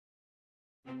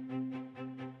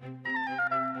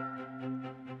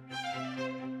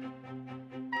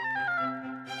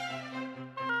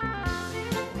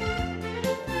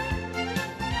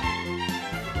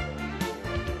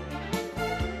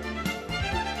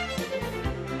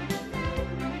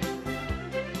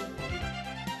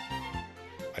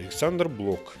Александр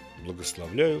Блок.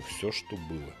 Благословляю все, что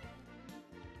было.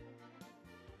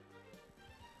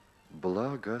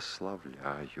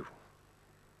 Благословляю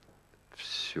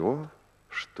все,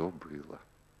 что было.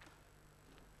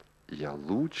 Я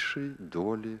лучшей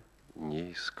доли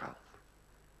не искал.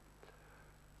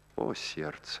 О,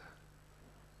 сердце,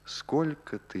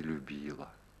 сколько ты любила!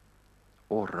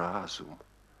 О, разум,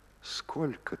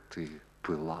 сколько ты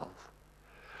пылал!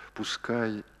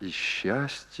 Пускай и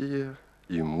счастье,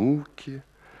 и муки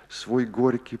свой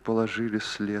горький положили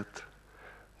след,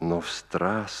 но в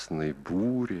страстной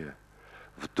буре,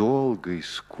 в долгой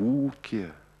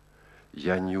скуке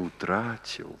я не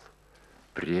утратил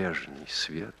прежний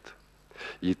свет.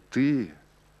 И ты,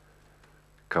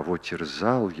 кого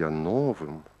терзал я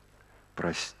новым,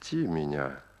 прости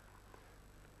меня,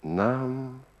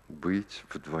 нам быть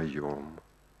вдвоем.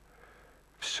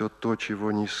 Все то,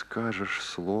 чего не скажешь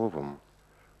словом,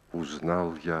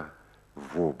 узнал я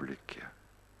в облике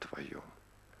твоем.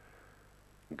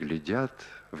 Глядят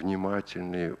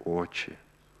внимательные очи,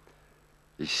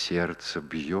 и сердце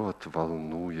бьет,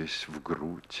 волнуясь в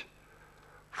грудь,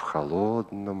 в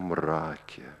холодном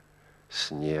мраке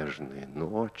снежной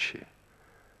ночи,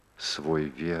 свой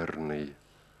верный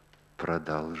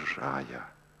продолжая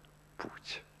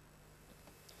путь.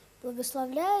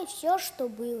 Благословляю все, что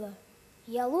было.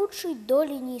 Я лучшей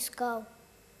доли не искал.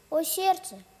 О,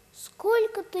 сердце,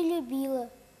 сколько ты любила!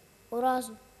 О,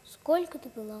 разум, сколько ты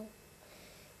пылал!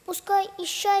 Пускай и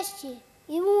счастье,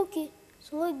 и муки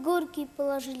свой горький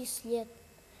положили след,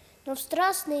 но в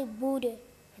страстной буре,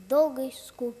 в долгой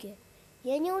скуке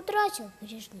я не утратил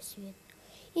прежний свет.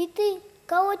 И ты,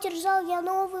 кого терзал я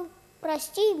новым,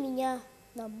 прости меня,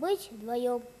 нам быть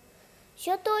вдвоем.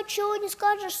 Все то, чего не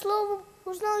скажешь словом,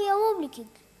 узнал я в облике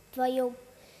твоем.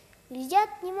 Глядят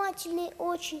внимательные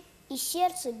очи, и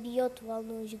сердце бьет,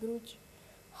 волнуясь грудь.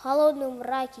 В холодном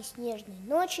мраке снежной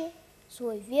ночи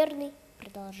свой верный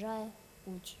продолжая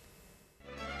путь.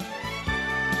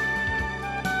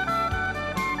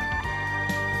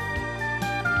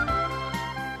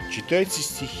 Читайте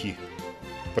стихи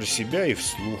про себя и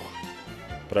вслух,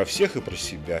 про всех и про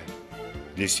себя,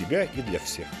 для себя и для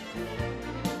всех.